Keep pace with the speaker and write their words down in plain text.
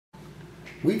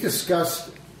We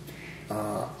discussed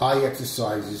eye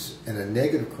exercises and a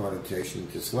negative connotation,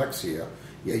 dyslexia.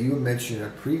 Yeah, you mentioned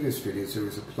in previous videos there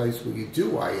was a place where you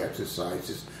do eye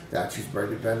exercises that actually is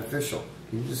very beneficial.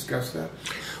 Can you discuss that?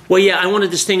 Well, yeah, I want to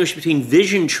distinguish between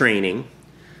vision training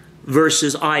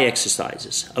versus eye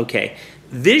exercises. Okay,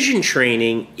 vision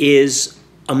training is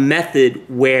a method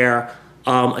where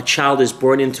a child is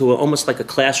brought into almost like a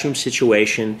classroom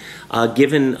situation,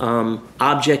 given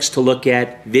objects to look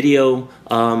at, video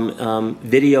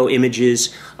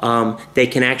images. They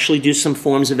can actually do some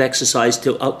forms of exercise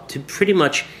to pretty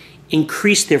much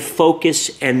increase their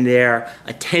focus and their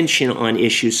attention on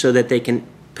issues so that they can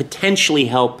potentially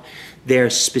help their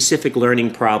specific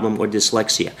learning problem or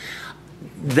dyslexia.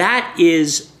 That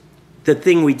is the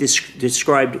thing we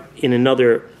described in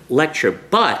another lecture,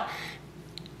 but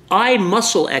eye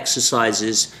muscle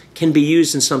exercises can be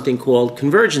used in something called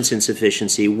convergence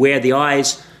insufficiency, where the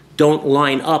eyes don't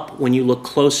line up when you look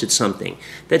close at something.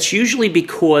 That's usually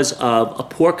because of a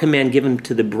poor command given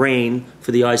to the brain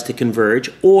for the eyes to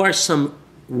converge, or some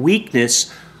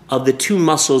weakness of the two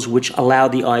muscles which allow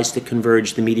the eyes to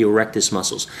converge, the medial rectus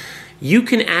muscles. You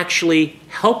can actually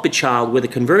help a child with a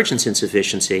convergence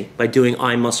insufficiency by doing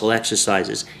eye muscle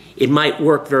exercises. It might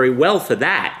work very well for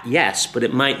that, yes, but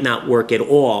it might not work at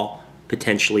all,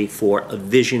 potentially, for a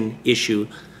vision issue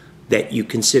that you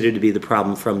consider to be the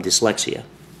problem from dyslexia.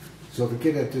 So if you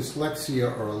get a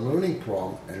dyslexia or a learning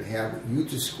problem and have you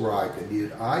describe and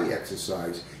need eye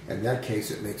exercise, in that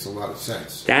case it makes a lot of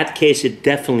sense. That case, it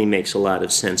definitely makes a lot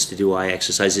of sense to do eye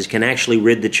exercises. It can actually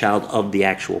rid the child of the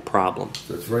actual problem.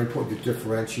 So it's very important to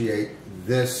differentiate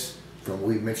this from what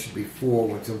we mentioned before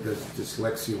when someone does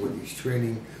dyslexia with these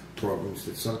training programs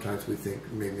that sometimes we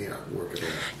think may not work at all.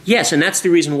 Yes, and that's the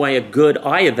reason why a good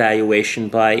eye evaluation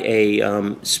by a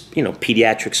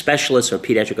pediatric specialist or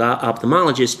pediatric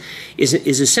ophthalmologist is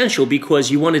essential,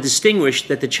 because you want to distinguish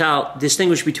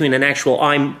between an actual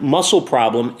eye muscle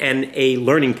problem and a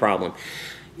learning problem.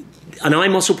 An eye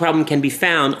muscle problem can be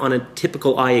found on a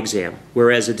typical eye exam,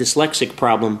 whereas a dyslexic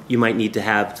problem you might need to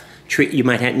have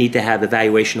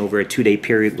evaluation over a 2-day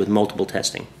period with multiple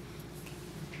testing.